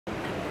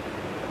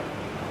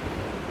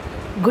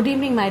Good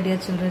evening, my dear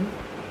children.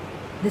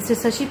 This is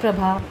Sashi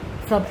Prabha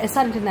from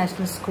SR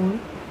International School,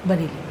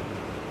 Bareilly.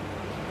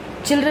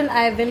 Children,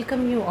 I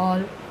welcome you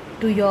all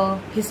to your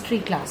history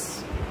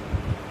class.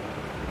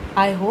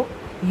 I hope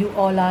you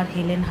all are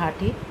hale and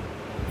hearty,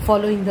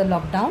 following the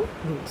lockdown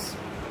rules.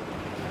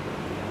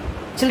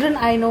 Children,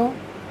 I know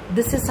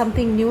this is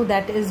something new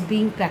that is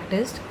being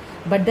practiced,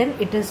 but then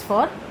it is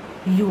for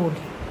you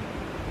only.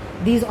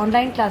 These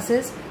online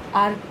classes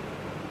are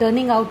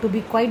turning out to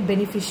be quite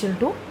beneficial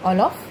to all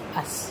of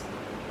us.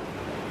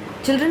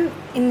 Children,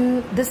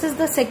 this is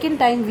the second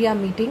time we are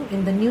meeting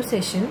in the new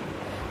session.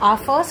 Our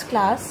first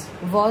class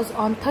was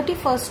on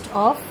 31st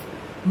of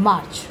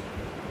March.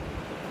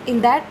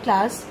 In that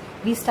class,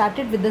 we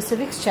started with the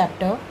civics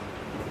chapter,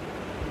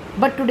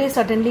 but today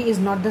certainly is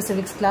not the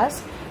civics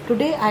class.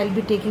 Today I will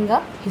be taking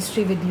up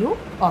history with you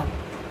all.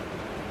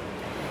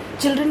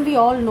 Children, we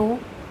all know,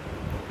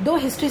 though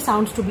history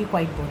sounds to be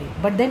quite boring,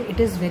 but then it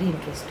is very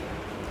interesting.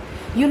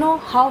 You know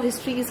how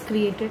history is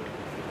created?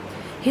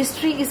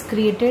 History is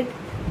created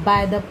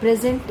by the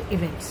present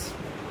events.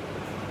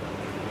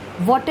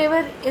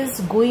 Whatever is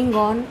going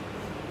on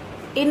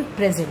in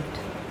present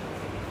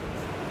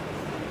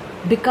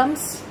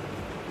becomes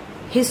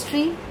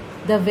history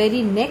the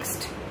very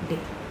next day.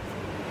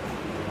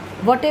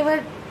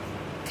 Whatever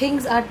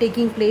things are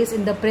taking place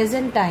in the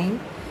present time,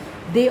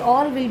 they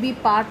all will be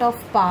part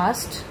of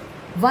past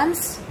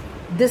once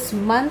this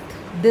month,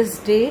 this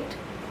date,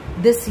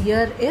 this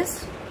year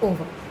is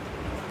over.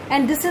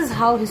 And this is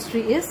how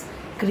history is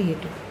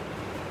created.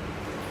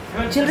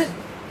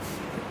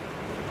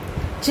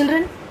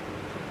 Children,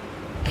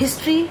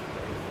 history,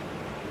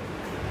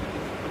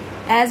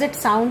 as it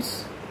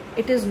sounds,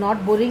 it is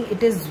not boring,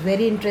 it is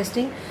very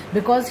interesting,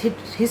 because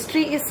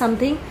history is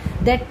something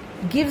that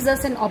gives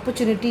us an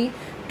opportunity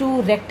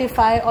to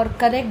rectify or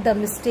correct the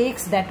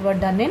mistakes that were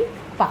done in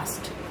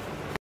past.